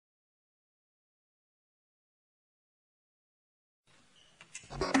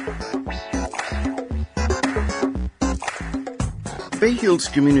Bay Hills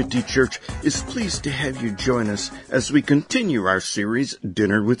Community Church is pleased to have you join us as we continue our series,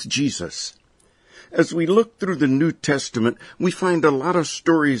 Dinner with Jesus. As we look through the New Testament, we find a lot of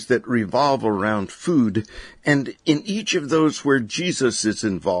stories that revolve around food, and in each of those where Jesus is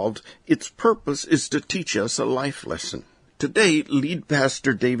involved, its purpose is to teach us a life lesson. Today, lead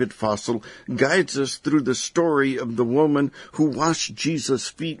pastor David Fossil guides us through the story of the woman who washed Jesus'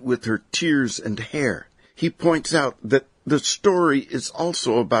 feet with her tears and hair. He points out that the story is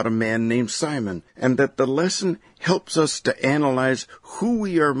also about a man named Simon, and that the lesson helps us to analyze who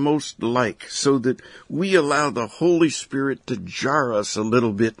we are most like so that we allow the Holy Spirit to jar us a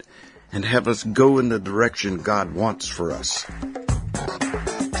little bit and have us go in the direction God wants for us.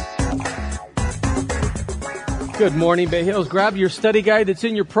 Good morning, Bay Hills. Grab your study guide that's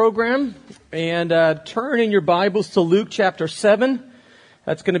in your program and turn in your Bibles to Luke chapter 7.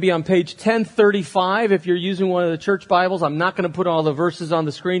 That's going to be on page 1035 if you're using one of the church Bibles. I'm not going to put all the verses on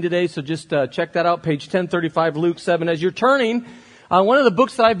the screen today, so just check that out, page 1035, Luke 7. As you're turning, one of the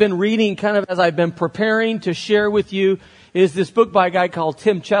books that I've been reading kind of as I've been preparing to share with you is this book by a guy called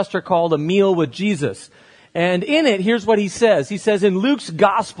Tim Chester called A Meal with Jesus. And in it, here's what he says. He says, in Luke's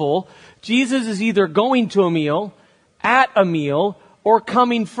gospel, Jesus is either going to a meal, at a meal, or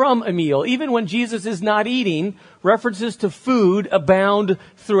coming from a meal. Even when Jesus is not eating, references to food abound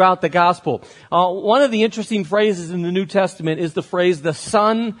throughout the gospel. One of the interesting phrases in the New Testament is the phrase, the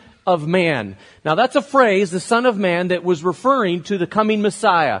Son of Man. Now that's a phrase, the Son of Man, that was referring to the coming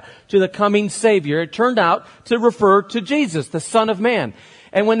Messiah, to the coming Savior. It turned out to refer to Jesus, the Son of Man.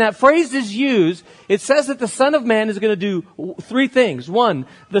 And when that phrase is used, it says that the Son of Man is going to do three things. One,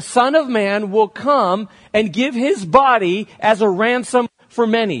 the Son of Man will come and give his body as a ransom for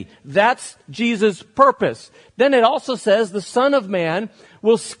many. That's Jesus' purpose. Then it also says the Son of Man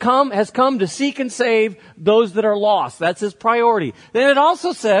has come to seek and save those that are lost. That's his priority. Then it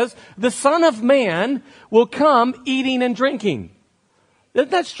also says the Son of Man will come eating and drinking.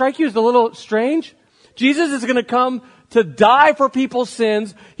 Doesn't that strike you as a little strange? Jesus is going to come to die for people's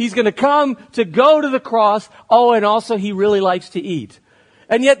sins. He's going to come to go to the cross. Oh, and also he really likes to eat.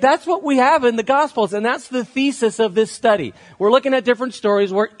 And yet that's what we have in the Gospels, and that's the thesis of this study. We're looking at different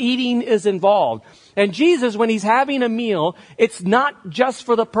stories where eating is involved. And Jesus, when he's having a meal, it's not just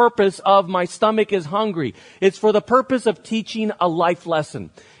for the purpose of my stomach is hungry. It's for the purpose of teaching a life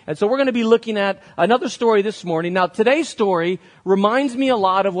lesson. And so we're going to be looking at another story this morning. Now, today's story reminds me a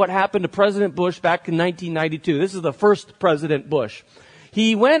lot of what happened to President Bush back in 1992. This is the first President Bush.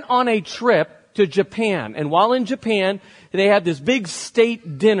 He went on a trip to Japan, and while in Japan, they had this big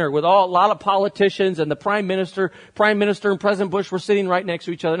state dinner with a lot of politicians, and the Prime Minister and President Bush were sitting right next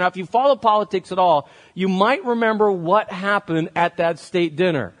to each other. Now, if you follow politics at all, you might remember what happened at that state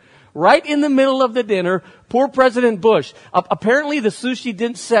dinner. Right in the middle of the dinner, poor President Bush, apparently the sushi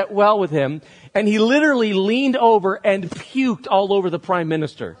didn't set well with him, and he literally leaned over and puked all over the Prime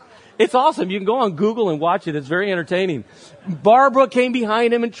Minister. It's awesome. You can go on Google and watch it. It's very entertaining. Barbara came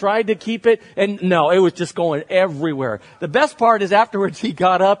behind him and tried to keep it, and no, it was just going everywhere. The best part is afterwards he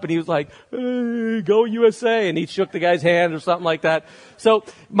got up and he was like, hey, go USA, and he shook the guy's hand or something like that. So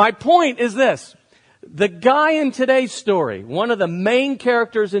my point is this. The guy in today's story, one of the main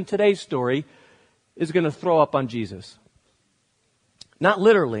characters in today's story, is going to throw up on Jesus. Not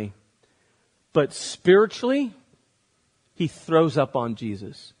literally, but spiritually, he throws up on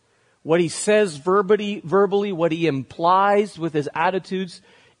Jesus. What he says verbally, what he implies with his attitudes,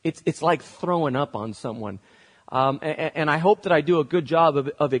 it's like throwing up on someone. And I hope that I do a good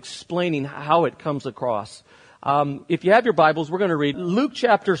job of explaining how it comes across. If you have your Bibles, we're going to read Luke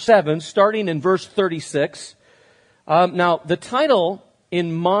chapter 7, starting in verse 36. Now, the title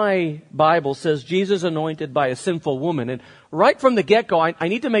in my Bible says, Jesus anointed by a sinful woman. And right from the get-go, I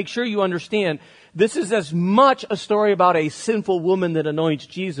need to make sure you understand, this is as much a story about a sinful woman that anoints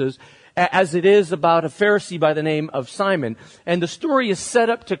Jesus as it is about a Pharisee by the name of Simon. And the story is set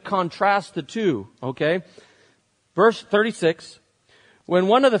up to contrast the two, okay? Verse 36. When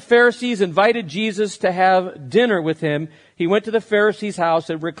one of the Pharisees invited Jesus to have dinner with him, he went to the Pharisee's house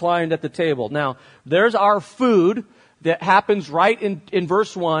and reclined at the table. Now, there's our food that happens right in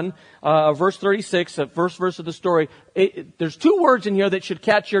verse 1, verse 36, the first verse of the story. There's two words in here that should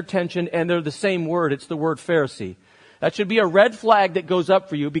catch your attention, and they're the same word. It's the word Pharisee. That should be a red flag that goes up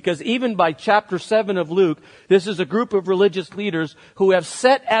for you, because even by chapter 7 of Luke, this is a group of religious leaders who have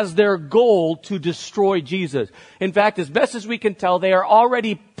set as their goal to destroy Jesus. In fact, as best as we can tell, they are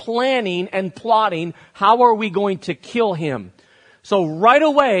already planning and plotting, how are we going to kill him? So right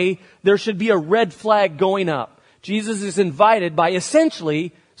away, there should be a red flag going up. Jesus is invited by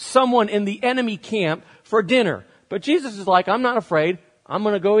essentially someone in the enemy camp for dinner. But Jesus is like, I'm not afraid. I'm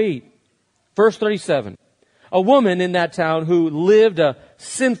going to go eat. Verse 37. A woman in that town who lived a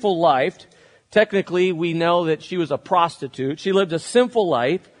sinful life. Technically, we know that she was a prostitute. She lived a sinful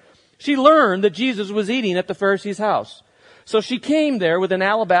life. She learned that Jesus was eating at the Pharisee's house. So she came there with an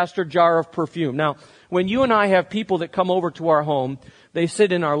alabaster jar of perfume. Now, when you and I have people that come over to our home, they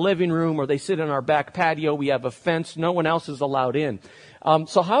sit in our living room or they sit in our back patio. We have a fence. No one else is allowed in.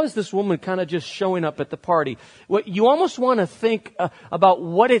 So how is this woman kind of just showing up at the party? You almost want to think about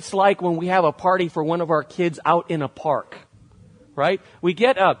what it's like when we have a party for one of our kids out in a park, right? We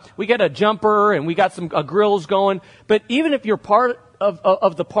get a jumper and we got some grills going. But even if you're part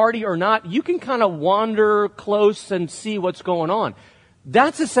of the party or not, you can kind of wander close and see what's going on.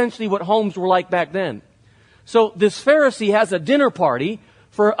 That's essentially what homes were like back then. So this Pharisee has a dinner party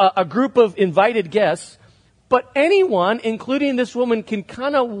for a group of invited guests. But anyone, including this woman, can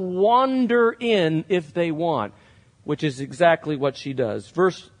kind of wander in if they want, which is exactly what she does.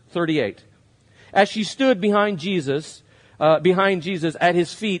 Verse 38. As she stood behind Jesus at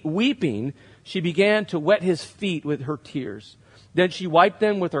his feet, weeping, she began to wet his feet with her tears. Then she wiped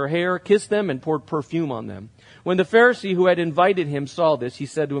them with her hair, kissed them, and poured perfume on them. When the Pharisee who had invited him saw this, he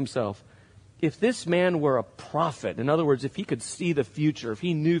said to himself, if this man were a prophet, in other words, if he could see the future, if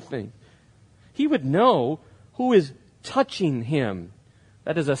he knew things, he would know who is touching him.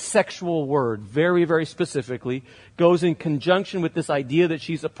 That is a sexual word, very, very specifically. Goes in conjunction with this idea that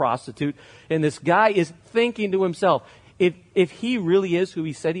she's a prostitute. And this guy is thinking to himself, if he really is who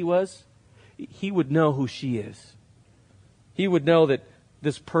he said he was, he would know who she is. He would know that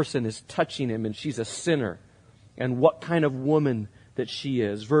this person is touching him and she's a sinner. And what kind of woman that she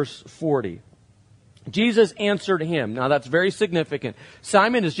is. Verse 40. Jesus answered him. Now that's very significant.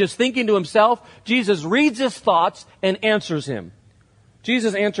 Simon is just thinking to himself. Jesus reads his thoughts and answers him.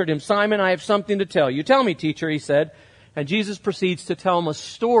 Jesus answered him, Simon, I have something to tell you. Tell me, teacher, he said. And Jesus proceeds to tell him a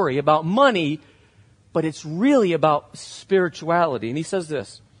story about money, but it's really about spirituality. And he says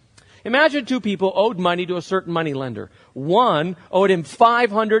this. Imagine two people owed money to a certain money lender. One owed him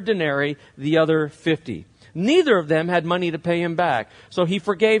 500 denarii, the other 50. Neither of them had money to pay him back. So he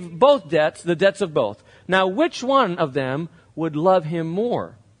forgave both debts, the debts of both. Now, which one of them would love him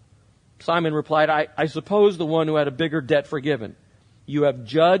more? Simon replied, I suppose the one who had a bigger debt forgiven. You have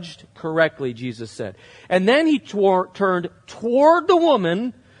judged correctly, Jesus said. And then he turned toward the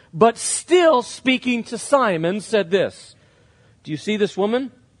woman, but still speaking to Simon, said this. Do you see this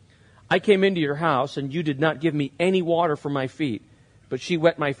woman? I came into your house, and you did not give me any water for my feet, but she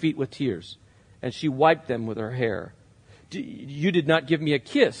wet my feet with tears. And she wiped them with her hair. You did not give me a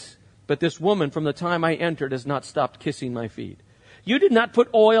kiss, but this woman from the time I entered has not stopped kissing my feet. You did not put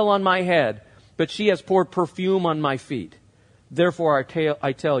oil on my head, but she has poured perfume on my feet. Therefore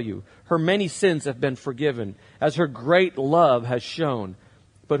I tell you, her many sins have been forgiven, as her great love has shown.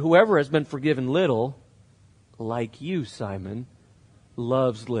 But whoever has been forgiven little, like you, Simon,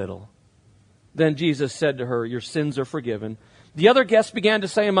 loves little. Then Jesus said to her, your sins are forgiven. The other guests began to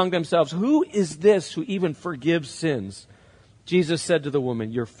say among themselves, who is this who even forgives sins? Jesus said to the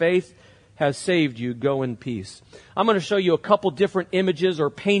woman, your faith has saved you. Go in peace. I'm going to show you a couple different images or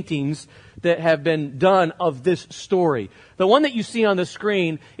paintings that have been done of this story. The one that you see on the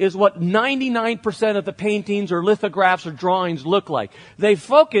screen is what 99% of the paintings or lithographs or drawings look like. They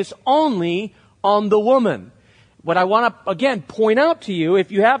focus only on the woman. What I want to, again, point out to you,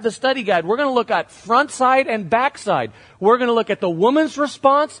 if you have the study guide, we're going to look at front side and back side. We're going to look at the woman's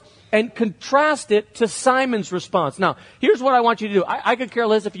response and contrast it to Simon's response. Now, here's what I want you to do. I could care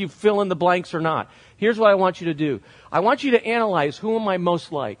less if you fill in the blanks or not. Here's what I want you to do. I want you to analyze, who am I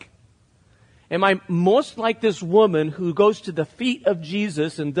most like? Am I most like this woman who goes to the feet of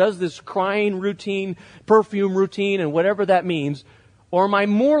Jesus and does this crying routine, perfume routine, and whatever that means? Or am I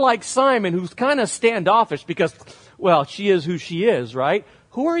more like Simon, who's kind of standoffish because, well, she is who she is, right?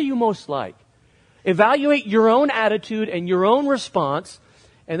 Who are you most like? Evaluate your own attitude and your own response,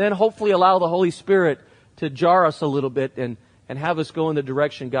 and then hopefully allow the Holy Spirit to jar us a little bit and have us go in the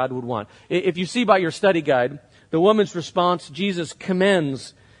direction God would want. If you see by your study guide, the woman's response, Jesus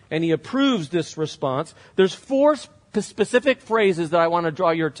commends and he approves this response. There's 4 specific phrases that I want to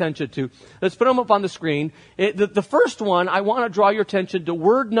draw your attention to. Let's put them up on the screen. The first one, I want to draw your attention to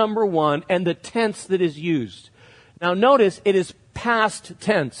word number 1 and the tense that is used. Now notice it is past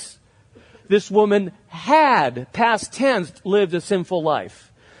tense. This woman had, past tense, lived a sinful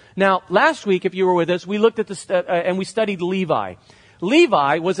life. Now, last week, if you were with us, we looked at and we studied Levi.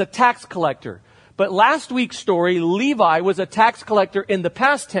 Levi was a tax collector. But last week's story, Levi was a tax collector in the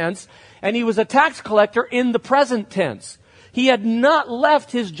past tense, And he was a tax collector in the present tense. He had not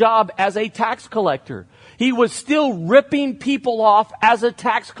left his job as a tax collector. He was still ripping people off as a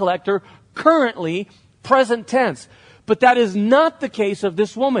tax collector, currently, present tense. But that is not the case of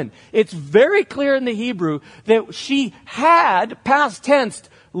this woman. It's very clear in the Hebrew that she had, past tense,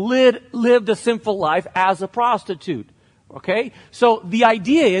 lived a sinful life as a prostitute. Okay? So the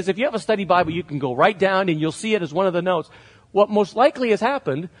idea is, if you have a study Bible, you can go right down and you'll see it as one of the notes. What most likely has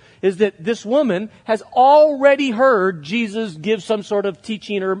happened is that this woman has already heard Jesus give some sort of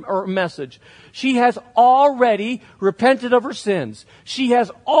teaching or message. She has already repented of her sins. She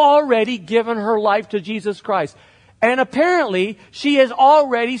has already given her life to Jesus Christ. And apparently, she has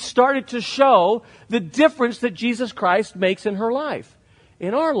already started to show the difference that Jesus Christ makes in her life,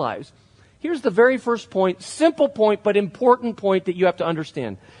 in our lives. Here's the very first point, simple point, but important point that you have to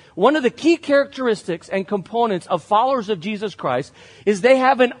understand. One of the key characteristics and components of followers of Jesus Christ is they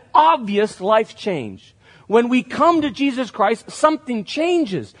have an obvious life change. When we come to Jesus Christ, something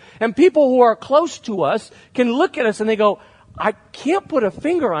changes. And people who are close to us can look at us and they go, I can't put a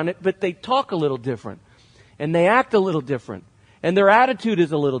finger on it, but they talk a little different. And they act a little different. And their attitude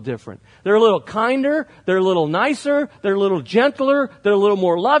is a little different. They're a little kinder, they're a little nicer, they're a little gentler, they're a little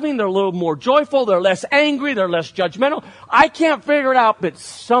more loving, they're a little more joyful, they're less angry, they're less judgmental. I can't figure it out, but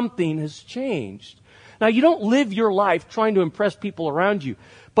something has changed. Now, you don't live your life trying to impress people around you.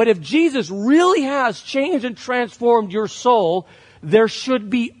 But if Jesus really has changed and transformed your soul, there should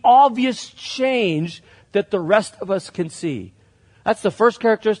be obvious change that the rest of us can see. That's the first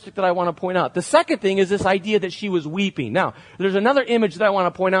characteristic that I want to point out. The second thing is this idea that she was weeping. Now, there's another image that I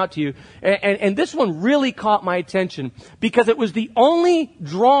want to point out to you, and this one really caught my attention because it was the only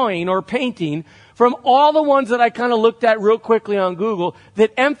drawing or painting from all the ones that I kind of looked at real quickly on Google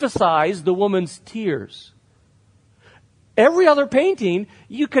that emphasized the woman's tears. Every other painting,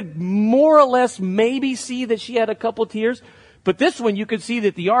 you could more or less maybe see that she had a couple tears. But this one, you could see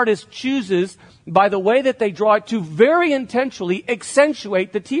that the artist chooses, by the way that they draw it, to very intentionally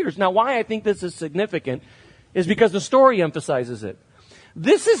accentuate the tears. Now, why I think this is significant is because the story emphasizes it.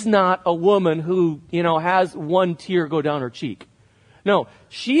 This is not a woman who, has one tear go down her cheek. No,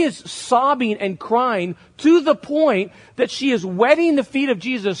 she is sobbing and crying to the point that she is wetting the feet of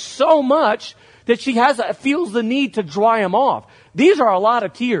Jesus so much that she feels the need to dry them off. These are a lot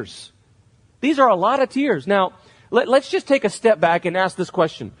of tears. These are a lot of tears. Now, let's just take a step back and ask this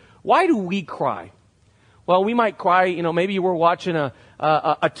question. Why do we cry? Well, we might cry, maybe we're watching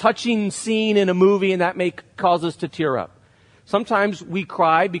a touching scene in a movie and that may cause us to tear up. Sometimes we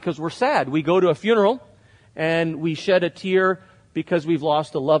cry because we're sad. We go to a funeral and we shed a tear because we've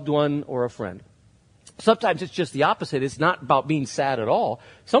lost a loved one or a friend. Sometimes it's just the opposite. It's not about being sad at all.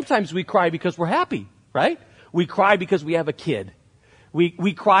 Sometimes we cry because we're happy, right? We cry because we have a kid.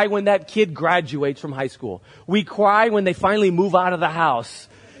 We cry when that kid graduates from high school. We cry when they finally move out of the house.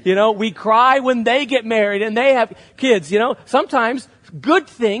 We cry when they get married and they have kids. Sometimes good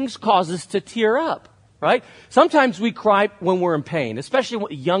things cause us to tear up, right? Sometimes we cry when we're in pain, especially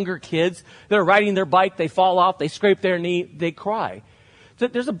when younger kids. They're riding their bike, they fall off, they scrape their knee, they cry. So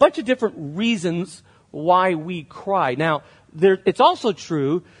there's a bunch of different reasons why we cry. Now, it's also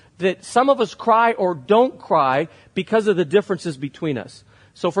true that some of us cry or don't cry because of the differences between us.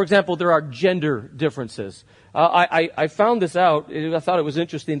 So, for example, there are gender differences. I found this out. I thought it was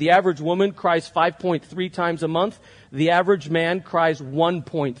interesting. The average woman cries 5.3 times a month. The average man cries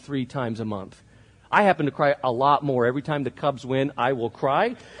 1.3 times a month. I happen to cry a lot more. Every time the Cubs win, I will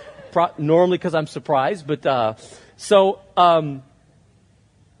cry. Normally because I'm surprised. But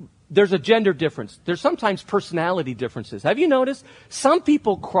there's a gender difference. There's sometimes personality differences. Have you noticed? Some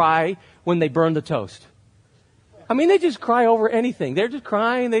people cry when they burn the toast. I mean, they just cry over anything. They're just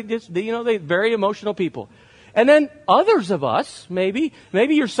crying. They're very emotional people. And then others of us, maybe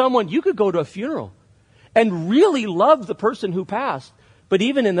you're someone, you could go to a funeral and really love the person who passed. But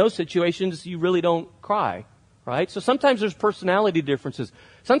even in those situations, you really don't cry, right? So sometimes there's personality differences.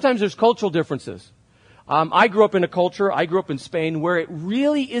 Sometimes there's cultural differences. I grew up in a culture, I grew up in Spain, where it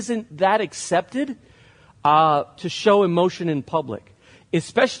really isn't that accepted to show emotion in public,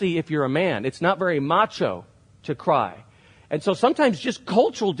 especially if you're a man. It's not very macho to cry. And so sometimes just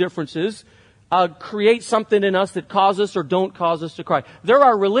cultural differences create something in us that cause us or don't cause us to cry. There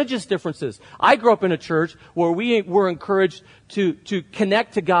are religious differences. I grew up in a church where we were encouraged to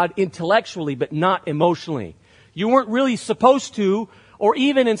connect to God intellectually, but not emotionally. You weren't really supposed to, or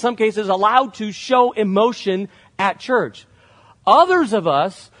even in some cases allowed to, show emotion at church. Others of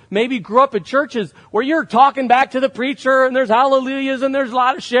us maybe grew up in churches where you're talking back to the preacher and there's hallelujahs and there's a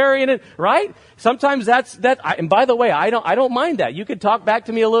lot of sharing and right? Sometimes and by the way, I don't mind that. You could talk back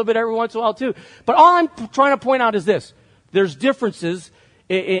to me a little bit every once in a while too. But all I'm trying to point out is this. There's differences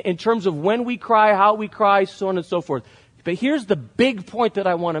in terms of when we cry, how we cry, so on and so forth. But here's the big point that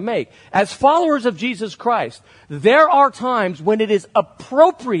I want to make. As followers of Jesus Christ, there are times when it is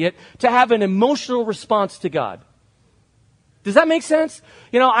appropriate to have an emotional response to God. Does that make sense?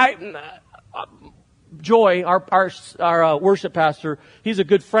 You know, Joy, our worship pastor, he's a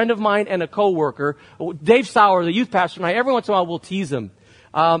good friend of mine and a coworker. Dave Sauer, the youth pastor, and I, every once in a while we'll tease him.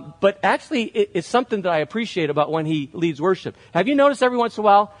 But actually, it's something that I appreciate about when he leads worship. Have you noticed every once in a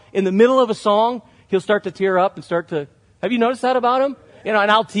while, in the middle of a song, he'll start to tear up and have you noticed that about him? You know,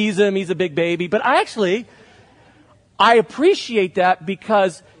 and I'll tease him, he's a big baby. But I appreciate that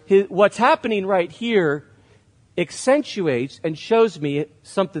because what's happening right here accentuates and shows me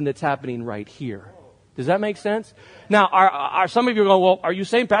something that's happening right here. Does that make sense? Now, are some of you going, well, are you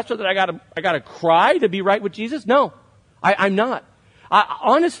saying, Pastor, that I gotta cry to be right with Jesus? No, I'm not.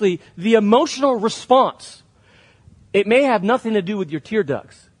 Honestly, the emotional response, it may have nothing to do with your tear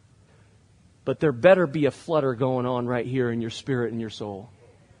ducts, but there better be a flutter going on right here in your spirit and your soul.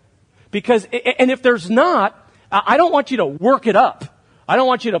 Because, and if there's not, I don't want you to work it up. I don't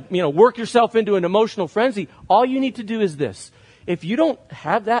want you to, work yourself into an emotional frenzy. All you need to do is this. If you don't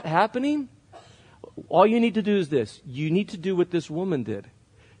have that happening, all you need to do is this. You need to do what this woman did.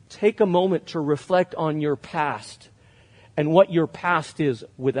 Take a moment to reflect on your past and what your past is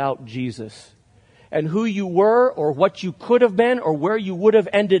without Jesus. And who you were or what you could have been or where you would have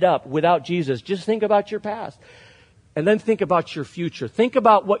ended up without Jesus. Just think about your past. And then think about your future. Think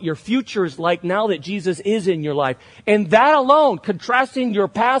about what your future is like now that Jesus is in your life. And that alone, contrasting your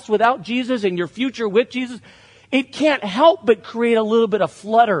past without Jesus and your future with Jesus, it can't help but create a little bit of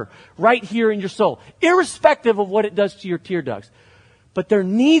flutter right here in your soul, irrespective of what it does to your tear ducts. But there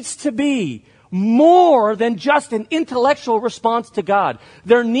needs to be more than just an intellectual response to God.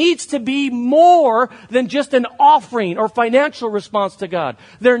 There needs to be more than just an offering or financial response to God.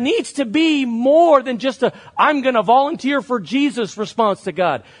 There needs to be more than just I'm going to volunteer for Jesus response to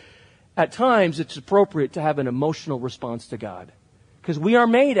God. At times, it's appropriate to have an emotional response to God because we are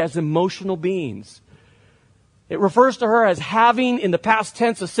made as emotional beings. It refers to her as having, in the past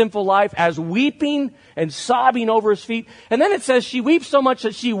tense, a sinful life, as weeping and sobbing over his feet. And then it says she weeps so much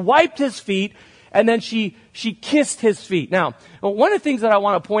that she wiped his feet, and then she kissed his feet. Now, one of the things that I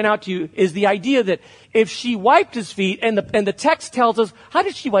want to point out to you is the idea that if she wiped his feet, and the text tells us, how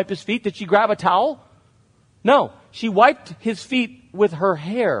did she wipe his feet? Did she grab a towel? No, she wiped his feet with her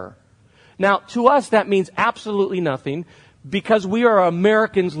hair. Now, to us, that means absolutely nothing, because we are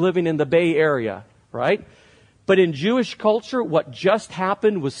Americans living in the Bay Area, right? But in Jewish culture, what just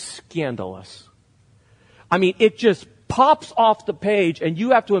happened was scandalous. I mean, it just pops off the page, and you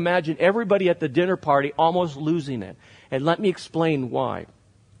have to imagine everybody at the dinner party almost losing it. And let me explain why.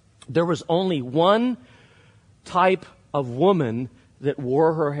 There was only one type of woman that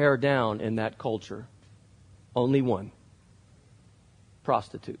wore her hair down in that culture. Only one.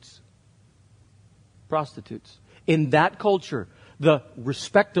 Prostitutes. Prostitutes. In that culture, the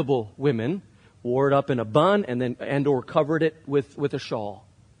respectable women wore it up in a bun or covered it with a shawl.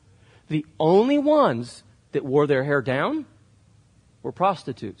 The only ones that wore their hair down were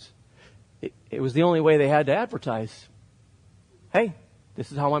prostitutes. It was the only way they had to advertise. Hey,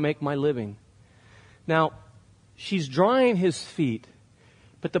 this is how I make my living. Now, she's drying his feet,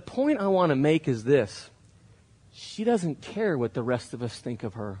 but the point I want to make is this. She doesn't care what the rest of us think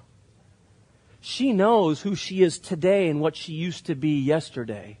of her. She knows who she is today and what she used to be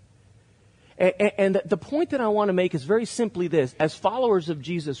yesterday. And the point that I want to make is very simply this. As followers of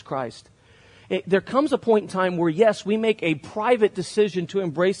Jesus Christ, there comes a point in time where, yes, we make a private decision to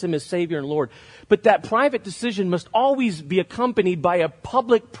embrace Him as Savior and Lord. But that private decision must always be accompanied by a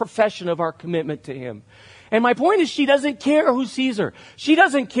public profession of our commitment to Him. And my point is, she doesn't care who sees her. She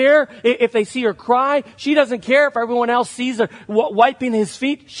doesn't care if they see her cry. She doesn't care if everyone else sees her wiping his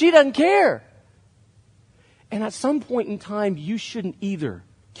feet. She doesn't care. And at some point in time, you shouldn't either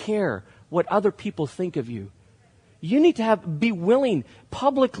care what other people think of you. You need to be willing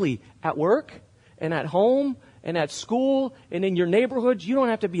publicly at work and at home and at school and in your neighborhoods. You don't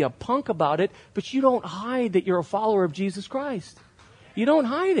have to be a punk about it, but you don't hide that you're a follower of Jesus Christ. You don't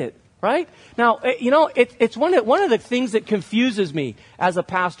hide it, right? Now, it's one of the things that confuses me as a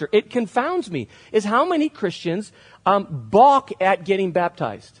pastor. It confounds me is how many Christians balk at getting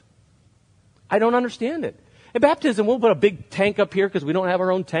baptized. I don't understand it. At baptism, we'll put a big tank up here because we don't have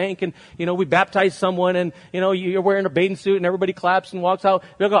our own tank. And, we baptize someone and, you're wearing a bathing suit and everybody claps and walks out.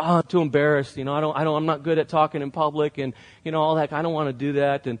 They'll go, oh, I'm too embarrassed. I'm not good at talking in public and, all that. I don't want to do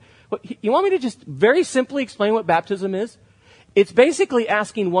that. And you want me to just very simply explain what baptism is? It's basically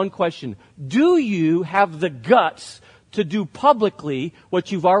asking one question. Do you have the guts to do publicly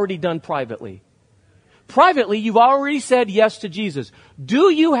what you've already done privately? Privately, you've already said yes to Jesus. Do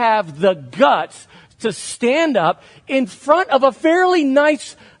you have the guts to stand up in front of a fairly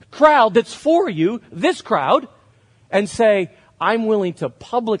nice crowd that's for you, this crowd, and say, I'm willing to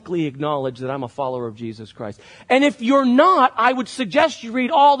publicly acknowledge that I'm a follower of Jesus Christ? And if you're not, I would suggest you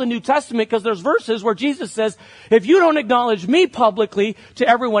read all the New Testament, because there's verses where Jesus says, if you don't acknowledge me publicly to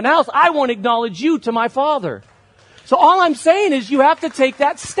everyone else, I won't acknowledge you to my Father. So all I'm saying is you have to take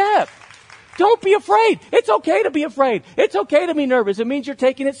that step. Don't be afraid. It's okay to be afraid. It's okay to be nervous. It means you're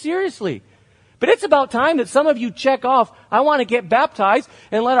taking it seriously. But it's about time that some of you check off, I want to get baptized,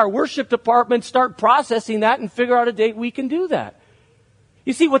 and let our worship department start processing that and figure out a date we can do that.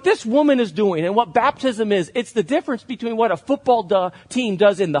 You see, what this woman is doing and what baptism is, it's the difference between what a football team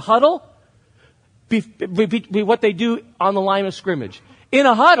does in the huddle, what they do on the line of scrimmage. In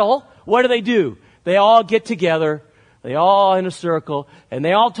a huddle, what do? They all get together, they all in a circle, and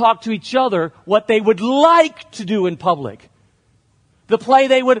they all talk to each other what they would like to do in public. The play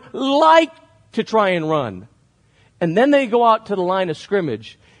they would like to try and run. And then they go out to the line of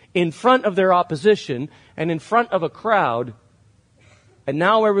scrimmage in front of their opposition and in front of a crowd. And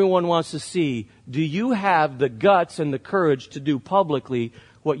now everyone wants to see, do you have the guts and the courage to do publicly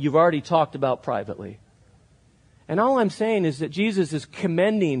what you've already talked about privately? And all I'm saying is that Jesus is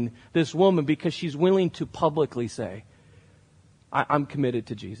commending this woman because she's willing to publicly say, I'm committed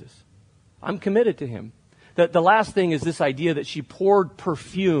to Jesus. I'm committed to him. The last thing is this idea that she poured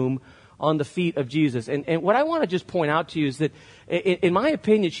perfume on the feet of Jesus. And what I want to just point out to you is that, in my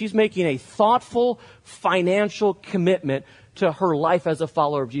opinion, she's making a thoughtful financial commitment to her life as a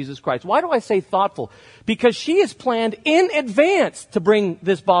follower of Jesus Christ. Why do I say thoughtful? Because she has planned in advance to bring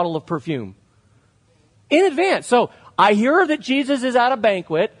this bottle of perfume. In advance. So I hear that Jesus is at a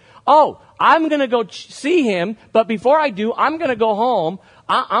banquet. Oh, I'm going to go see him, but before I do, I'm going to go home.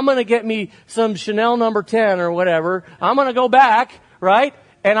 I'm going to get me some Chanel number 10 or whatever. I'm going to go back, right?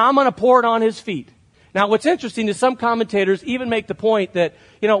 And I'm going to pour it on his feet. Now, what's interesting is some commentators even make the point that,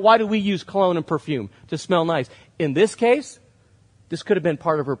 why do we use cologne and perfume? To smell nice. In this case, this could have been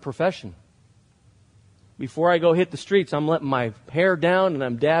part of her profession. Before I go hit the streets, I'm letting my hair down and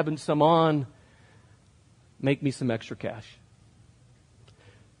I'm dabbing some on. Make me some extra cash.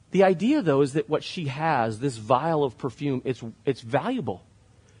 The idea, though, is that what she has, this vial of perfume, it's valuable.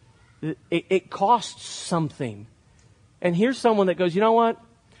 It costs something. And here's someone that goes, you know what?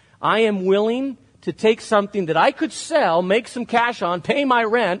 I am willing to take something that I could sell, make some cash on, pay my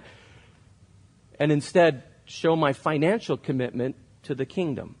rent, and instead show my financial commitment to the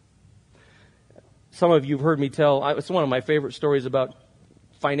kingdom. Some of you have heard me tell, it's one of my favorite stories about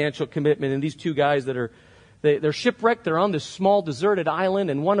financial commitment, and these two guys that they're shipwrecked, they're on this small deserted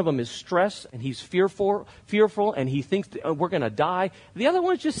island, and one of them is stressed, and he's fearful, and he thinks we're going to die. The other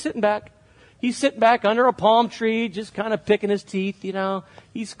one's just sitting back. He's sitting back under a palm tree, just kind of picking his teeth,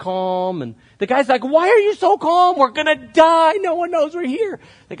 He's calm. And the guy's like, why are you so calm? We're going to die. No one knows we're here.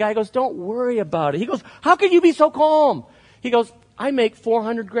 The guy goes, don't worry about it. He goes, how can you be so calm? He goes, I make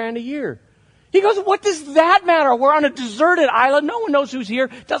 $400,000 a year. He goes, what does that matter? We're on a deserted island. No one knows who's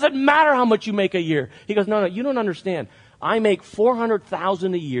here. Doesn't matter how much you make a year. He goes, no, you don't understand. I make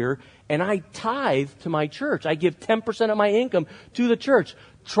 $400,000 a year, and I tithe to my church. I give 10% of my income to the church.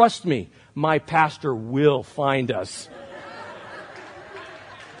 Trust me, my pastor will find us.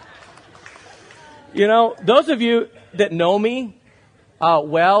 Those of you that know me,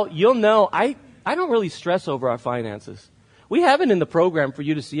 well, you'll know I don't really stress over our finances. We have it in the program for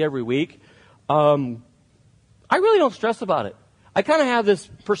you to see every week. I really don't stress about it. I kind of have this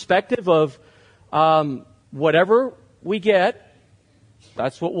perspective of whatever we get,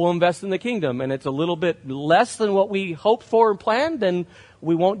 that's what we'll invest in the kingdom. And it's a little bit less than what we hoped for and planned, then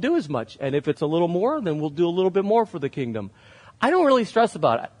we won't do as much. And if it's a little more, then we'll do a little bit more for the kingdom. I don't really stress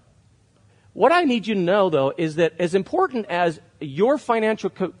about it. What I need you to know, though, is that as important as your financial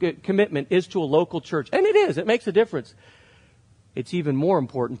commitment is to a local church, and it is, it makes a difference, it's even more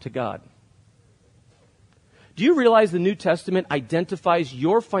important to God. Do you realize the New Testament identifies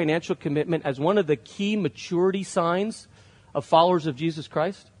your financial commitment as one of the key maturity signs of followers of Jesus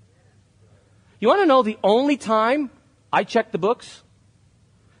Christ? You want to know the only time I check the books?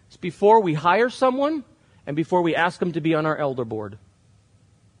 It's before we hire someone and before we ask them to be on our elder board.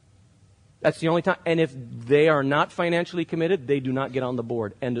 That's the only time. And if they are not financially committed, they do not get on the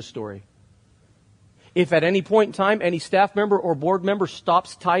board. End of story. If at any point in time any staff member or board member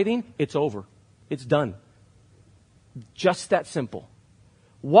stops tithing, it's over. It's done. Just that simple.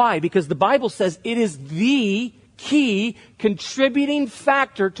 Why? Because the Bible says it is the key contributing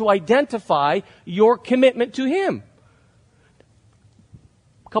factor to identify your commitment to Him.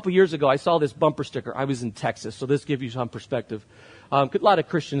 A couple years ago, I saw this bumper sticker. I was in Texas, so this gives you some perspective. A lot of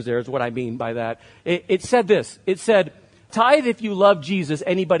Christians there is what I mean by that. It said this. It said, tithe if you love Jesus,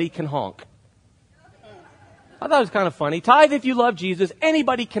 anybody can honk. I thought it was kind of funny. Tithe if you love Jesus,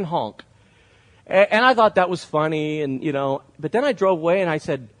 anybody can honk. And I thought that was funny, and but then I drove away and I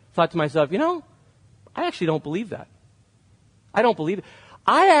thought to myself, I actually don't believe that. I don't believe it.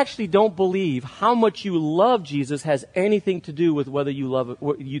 I actually don't believe how much you love Jesus has anything to do with whether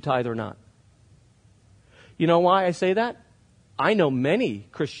you tithe or not. You know why I say that? I know many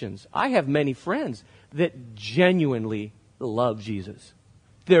Christians. I have many friends that genuinely love Jesus.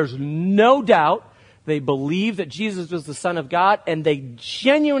 There's no doubt they believe that Jesus was the Son of God, and they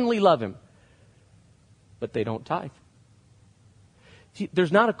genuinely love Him. But they don't tithe. See,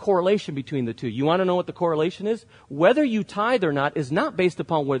 there's not a correlation between the two. You want to know what the correlation is? Whether you tithe or not is not based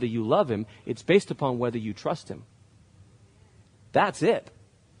upon whether you love Him. It's based upon whether you trust Him. That's it.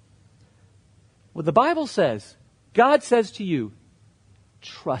 Well, the Bible says, God says to you,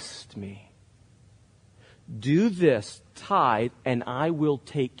 trust me. Do this, tithe, and I will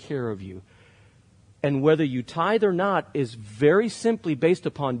take care of you. And whether you tithe or not is very simply based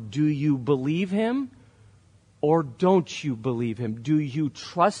upon, do you believe Him or don't you believe Him? Do you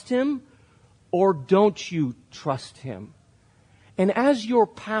trust Him or don't you trust Him? And as your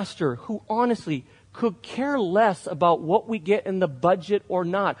pastor, who honestly could care less about what we get in the budget or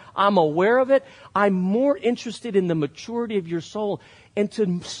not, I'm aware of it. I'm more interested in the maturity of your soul. And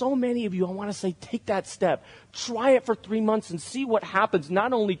to so many of you, I want to say, take that step. Try it for 3 months and see what happens,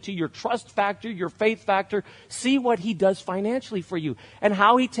 not only to your trust factor, your faith factor, see what He does financially for you and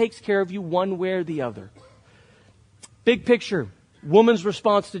how He takes care of you one way or the other. Big picture, woman's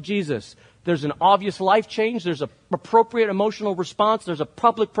response to Jesus. There's an obvious life change. There's an appropriate emotional response. There's a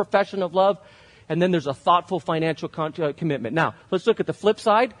public profession of love. And then there's a thoughtful financial commitment. Now, let's look at the flip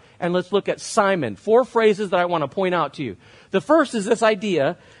side, and let's look at Simon. 4 phrases that I want to point out to you. The first is this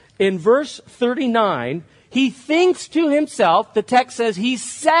idea. In verse 39, he thinks to himself, the text says he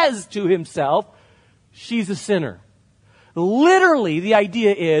says to himself, she's a sinner. Literally, the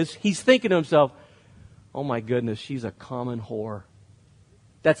idea is he's thinking to himself, oh my goodness, she's a common whore.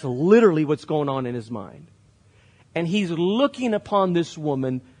 That's literally what's going on in his mind. And he's looking upon this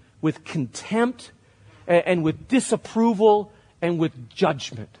woman with contempt and with disapproval and with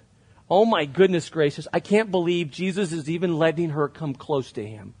judgment. Oh my goodness gracious, I can't believe Jesus is even letting her come close to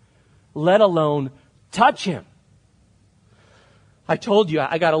Him, let alone touch Him. I told you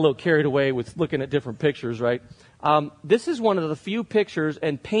I got a little carried away with looking at different pictures, right? This is one of the few pictures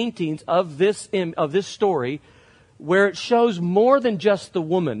and paintings of this story where it shows more than just the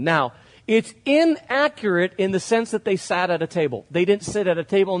woman. Now, it's inaccurate in the sense that they sat at a table. They didn't sit at a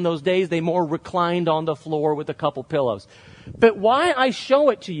table in those days. They more reclined on the floor with a couple pillows. But why I show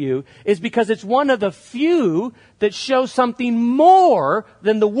it to you is because it's one of the few that shows something more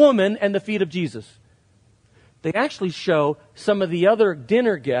than the woman and the feet of Jesus. They actually show some of the other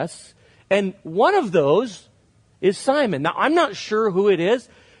dinner guests, and one of those is Simon. Now, I'm not sure who it is,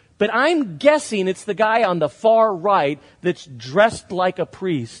 but I'm guessing it's the guy on the far right that's dressed like a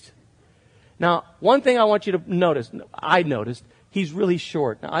priest. Now, one thing I want you to notice, I noticed, he's really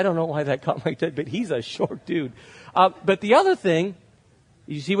short. Now, I don't know why that caught my attention, but he's a short dude. But the other thing,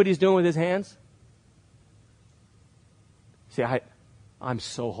 you see what he's doing with his hands? See, I'm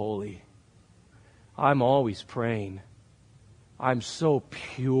so holy. I'm always praying. I'm so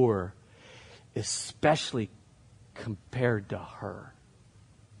pure, especially compared to her.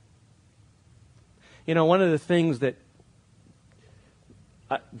 You know, one of the things that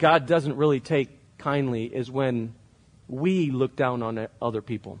God doesn't really take kindly is when we look down on other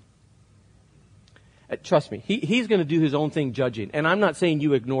people. Trust me, He's going to do His own thing judging. And I'm not saying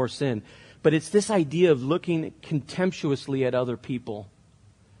you ignore sin, but it's this idea of looking contemptuously at other people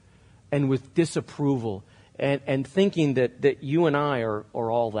and with disapproval and thinking that you and I are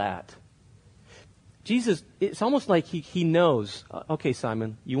all that. Jesus, it's almost like he knows, okay,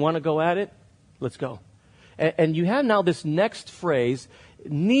 Simon, you want to go at it? Let's go. And you have now this next phrase,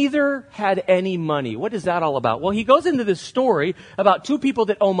 neither had any money. What is that all about? Well, he goes into this story about two people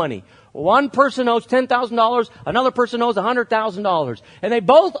that owe money. One person owes $10,000, another person owes $100,000, and they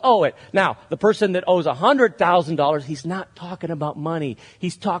both owe it. Now, the person that owes $100,000, he's not talking about money.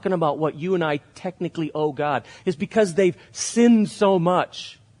 He's talking about what you and I technically owe God. It's because they've sinned so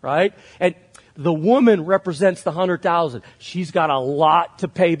much, right? And the woman represents the 100,000. She's got a lot to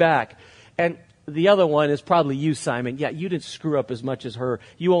pay back. And the other one is probably you, Simon. Yeah, you didn't screw up as much as her.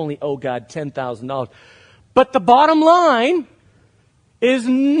 You only owe God $10,000. But the bottom line is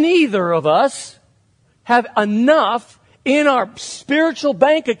neither of us have enough in our spiritual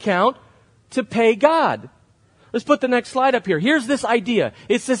bank account to pay God. Let's put the next slide up here. Here's this idea.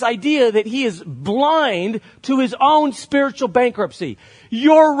 It's this idea that he is blind to his own spiritual bankruptcy.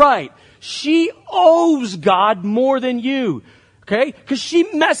 You're right. She owes God more than you. Okay? Because she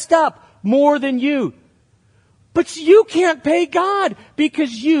messed up more than you. But you can't pay God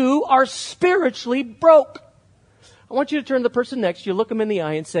because you are spiritually broke. I want you to turn to the person next to you, look them in the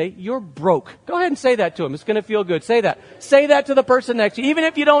eye and say, you're broke. Go ahead and say that to them. It's going to feel good. Say that. Say that to the person next to you. Even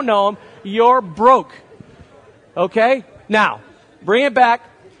if you don't know them, you're broke. Okay? Now, bring it back.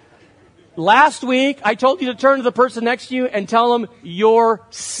 Last week, I told you to turn to the person next to you and tell them you're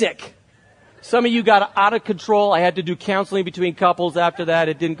sick. Some of you got out of control. I had to do counseling between couples after that.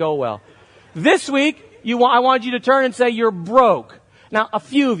 It didn't go well. This week, I wanted you to turn and say you're broke. Now, a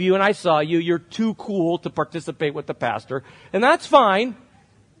few of you, and I saw you, you're too cool to participate with the pastor. And that's fine,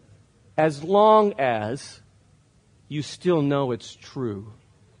 as long as you still know it's true.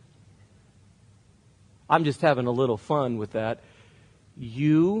 I'm just having a little fun with that.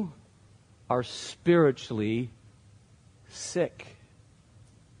 You are spiritually sick.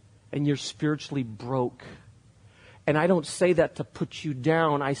 And you're spiritually broke. And I don't say that to put you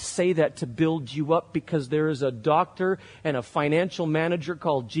down. I say that to build you up because there is a doctor and a financial manager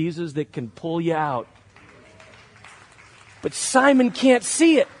called Jesus that can pull you out. But Simon can't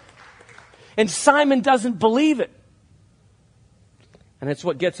see it. And Simon doesn't believe it. And that's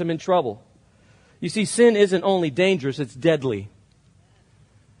what gets him in trouble. You see, sin isn't only dangerous, it's deadly.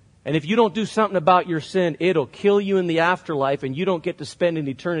 And if you don't do something about your sin, it'll kill you in the afterlife and you don't get to spend an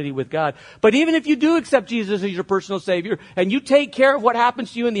eternity with God. But even if you do accept Jesus as your personal Savior and you take care of what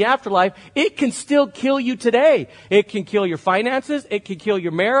happens to you in the afterlife, it can still kill you today. It can kill your finances. It can kill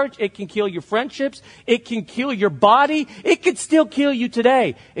your marriage. It can kill your friendships. It can kill your body. It can still kill you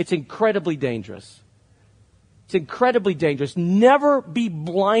today. It's incredibly dangerous. It's incredibly dangerous. Never be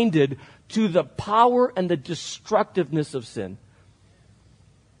blinded to the power and the destructiveness of sin.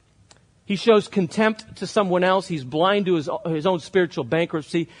 He shows contempt to someone else. He's blind to his own spiritual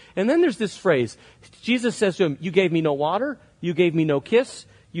bankruptcy. And then there's this phrase. Jesus says to him, you gave me no water. You gave me no kiss.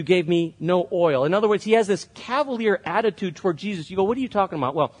 You gave me no oil. In other words, he has this cavalier attitude toward Jesus. You go, what are you talking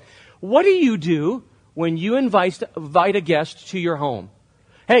about? Well, what do you do when you invite a guest to your home?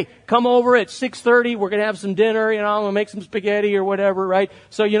 Hey, come over at 6:30. We're going to have some dinner. I'm going to make some spaghetti or whatever, right?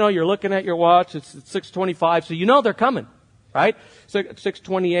 So, you're looking at your watch. It's 6:25. So, they're coming. Right?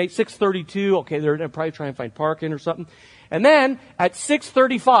 6:28, 6:32. Okay, they're probably trying to find parking or something. And then at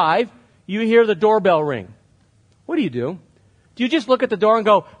 6:35, you hear the doorbell ring. What do? Do you just look at the door and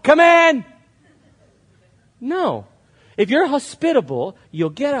go, come in? No. If you're hospitable, you'll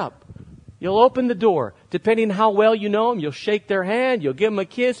get up. You'll open the door. Depending on how well you know them, you'll shake their hand. You'll give them a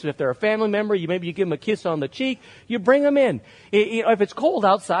kiss. If they're a family member, maybe you give them a kiss on the cheek. You bring them in. If it's cold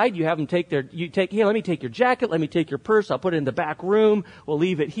outside, you have them here, let me take your jacket. Let me take your purse. I'll put it in the back room. We'll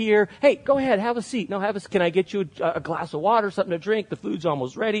leave it here. Hey, go ahead. Have a seat. Can I get you a glass of water, something to drink? The food's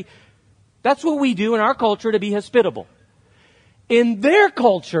almost ready. That's what we do in our culture to be hospitable. In their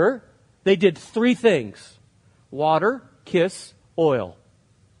culture, they did three things: water, kiss, oil.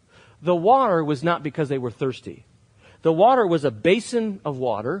 The water was not because they were thirsty. The water was a basin of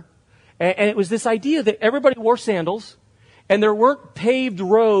water, and it was this idea that everybody wore sandals, and there weren't paved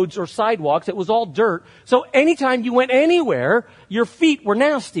roads or sidewalks. It was all dirt. So anytime you went anywhere, your feet were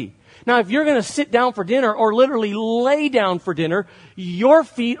nasty. Now, if you're going to sit down for dinner or literally lay down for dinner, your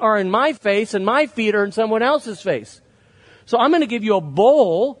feet are in my face and my feet are in someone else's face. So I'm going to give you a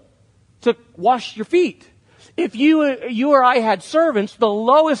bowl to wash your feet. If you or I had servants, the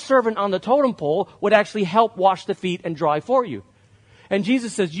lowest servant on the totem pole would actually help wash the feet and dry for you. And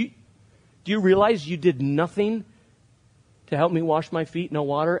Jesus says, do you realize you did nothing to help me wash my feet, no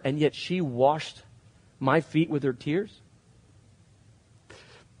water, and yet she washed my feet with her tears?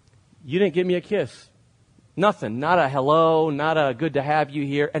 You didn't give me a kiss. Nothing. Not a hello, not a good to have you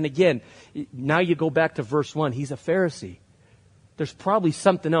here. And again, now you go back to verse 1. He's a Pharisee. There's probably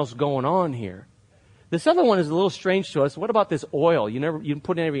something else going on here. This other one is a little strange to us. What about this oil? You didn't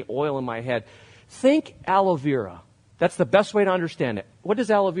put any oil in my head. Think aloe vera. That's the best way to understand it. What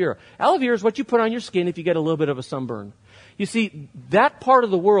is aloe vera? Aloe vera is what you put on your skin if you get a little bit of a sunburn. You see, that part of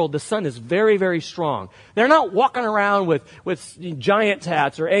the world, the sun is very, very strong. They're not walking around with giant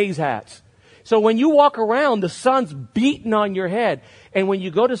hats or A's hats. So when you walk around, the sun's beating on your head. And when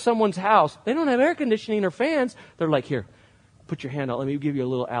you go to someone's house, they don't have air conditioning or fans. They're like, here, put your hand out. Let me give you a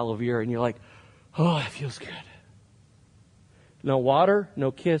little aloe vera. And you're like, oh, that feels good. No water,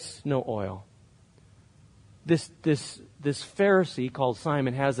 no kiss, no oil. This Pharisee called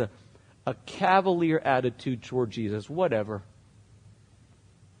Simon has a cavalier attitude toward Jesus. Whatever.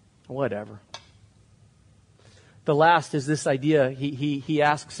 The last is this idea. He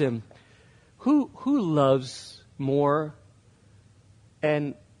asks him, who loves more?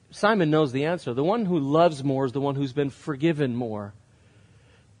 And Simon knows the answer. The one who loves more is the one who's been forgiven more.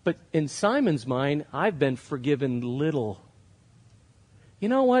 But in Simon's mind, I've been forgiven little. You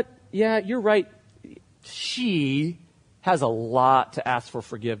know what? Yeah, you're right. She has a lot to ask for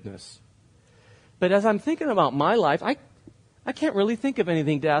forgiveness. But as I'm thinking about my life, I can't really think of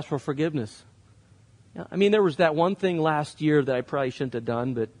anything to ask for forgiveness. I mean, there was that one thing last year that I probably shouldn't have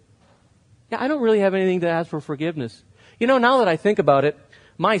done, but I don't really have anything to ask for forgiveness. You know, now that I think about it,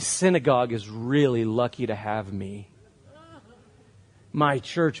 my synagogue is really lucky to have me. My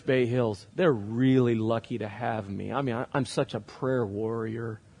church, Bay Hills, they're really lucky to have me. I mean, I'm such a prayer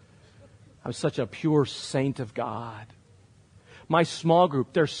warrior. I'm such a pure saint of God. My small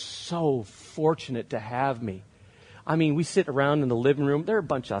group, they're so fortunate to have me. I mean, we sit around in the living room. They're a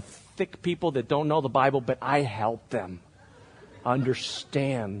bunch of thick people that don't know the Bible, but I help them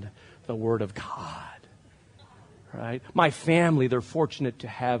understand the Word of God. Right? My family, they're fortunate to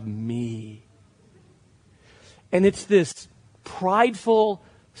have me. And it's this prideful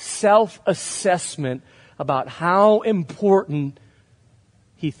self-assessment about how important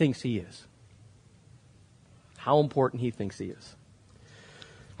he thinks he is. How important he thinks he is.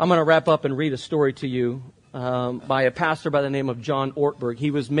 I'm going to wrap up and read a story to you by a pastor by the name of John Ortberg.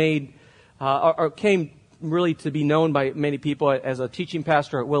 He was made, or came really to be known by many people as a teaching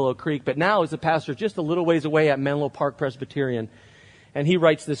pastor at Willow Creek, but now is a pastor just a little ways away at Menlo Park Presbyterian. And he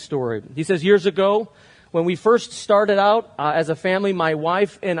writes this story. He says, years ago, when we first started out as a family, my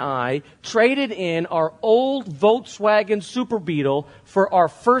wife and I traded in our old Volkswagen Super Beetle for our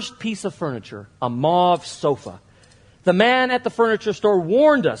first piece of furniture, a mauve sofa. The man at the furniture store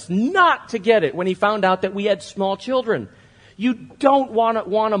warned us not to get it when he found out that we had small children. You don't want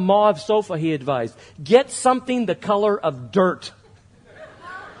a mauve sofa, he advised. Get something the color of dirt.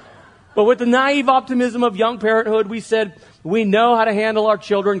 But with the naive optimism of young parenthood, we said, we know how to handle our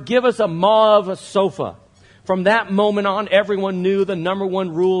children. Give us a mauve sofa. From that moment on, everyone knew the number one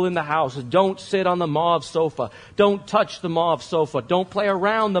rule in the house. Don't sit on the mauve sofa. Don't touch the mauve sofa. Don't play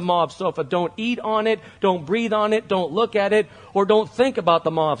around the mauve sofa. Don't eat on it. Don't breathe on it. Don't look at it. Or don't think about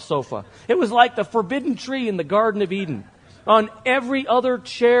the mauve sofa. It was like the forbidden tree in the Garden of Eden. On every other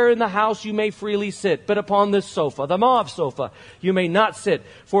chair in the house you may freely sit, but upon this sofa, the mauve sofa, you may not sit.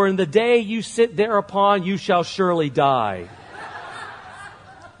 For in the day you sit thereupon, you shall surely die.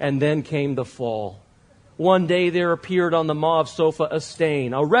 And then came the fall. One day there appeared on the mauve sofa a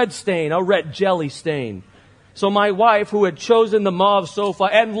stain, a red jelly stain. So my wife, who had chosen the mauve sofa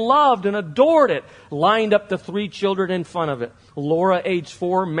and loved and adored it, lined up the 3 children in front of it. Laura, age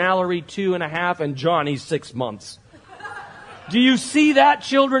 4, Mallory, 2.5, and Johnny, 6 months. Do you see that,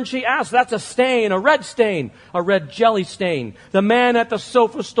 children? She asked. That's a stain, a red jelly stain. The man at the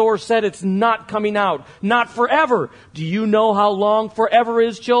sofa store said it's not coming out, not forever. Do you know how long forever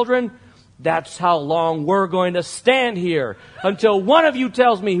is, children? That's how long we're going to stand here until one of you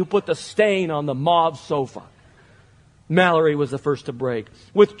tells me who put the stain on the mauve sofa. Mallory was the first to break.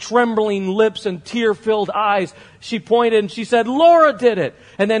 With trembling lips and tear-filled eyes, she pointed and she said, Laura did it.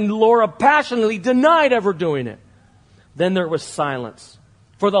 And then Laura passionately denied ever doing it. Then there was silence.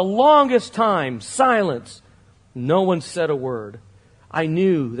 For the longest time, silence. No one said a word. I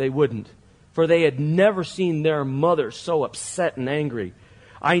knew they wouldn't, for they had never seen their mother so upset and angry.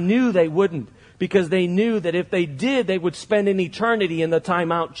 I knew they wouldn't, because they knew that if they did, they would spend an eternity in the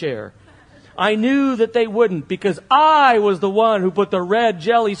timeout chair. I knew that they wouldn't, because I was the one who put the red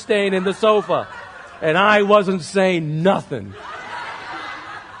jelly stain in the sofa, and I wasn't saying nothing.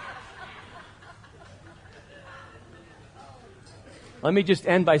 Let me just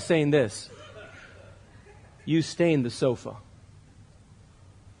end by saying this. You stained the sofa.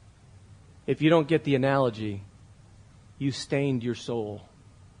 If you don't get the analogy, you stained your soul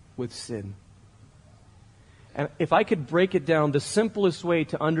with sin. And if I could break it down, the simplest way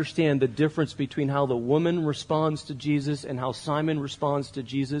to understand the difference between how the woman responds to Jesus and how Simon responds to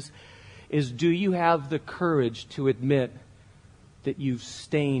Jesus is, do you have the courage to admit that you've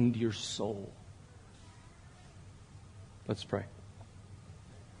stained your soul? Let's pray.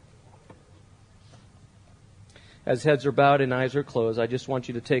 As heads are bowed and eyes are closed, I just want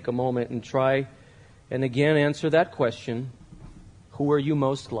you to take a moment and try and again answer that question. Who are you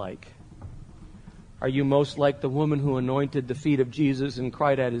most like? Are you most like the woman who anointed the feet of Jesus and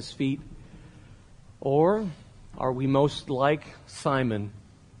cried at his feet? Or are we most like Simon,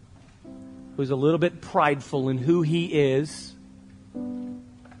 who's a little bit prideful in who he is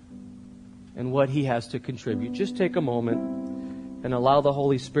and what he has to contribute? Just take a moment and allow the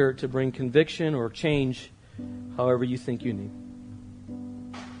Holy Spirit to bring conviction or change however you think you need.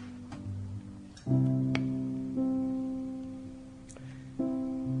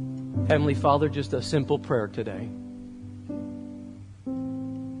 Heavenly Father, just a simple prayer today.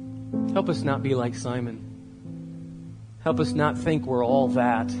 Help us not be like Simon. Help us not think we're all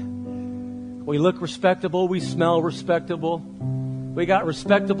that. We look respectable, we smell respectable, we got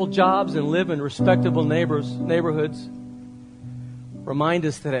respectable jobs and live in respectable neighborhoods. Remind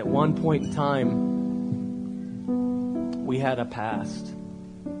us that at one point in time, we had a past.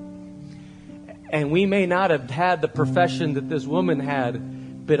 And we may not have had the profession that this woman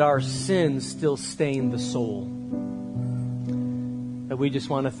had, but our sins still stain the soul. And we just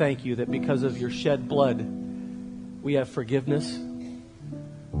want to thank you that because of your shed blood, we have forgiveness.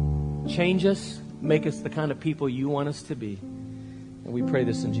 Change us, make us the kind of people you want us to be. And we pray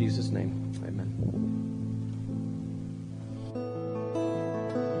this in Jesus' name. Amen.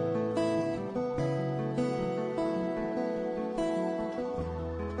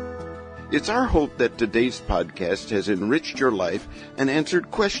 It's our hope that today's podcast has enriched your life and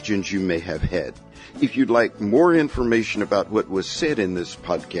answered questions you may have had. If you'd like more information about what was said in this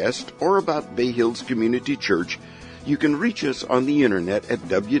podcast or about Bay Hills Community Church, you can reach us on the internet at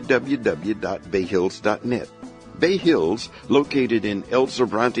www.bayhills.net. Bay Hills, located in El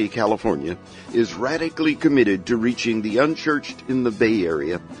Sobrante, California, is radically committed to reaching the unchurched in the Bay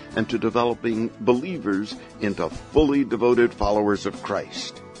Area and to developing believers into fully devoted followers of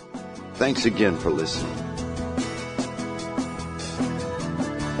Christ. Thanks again for listening.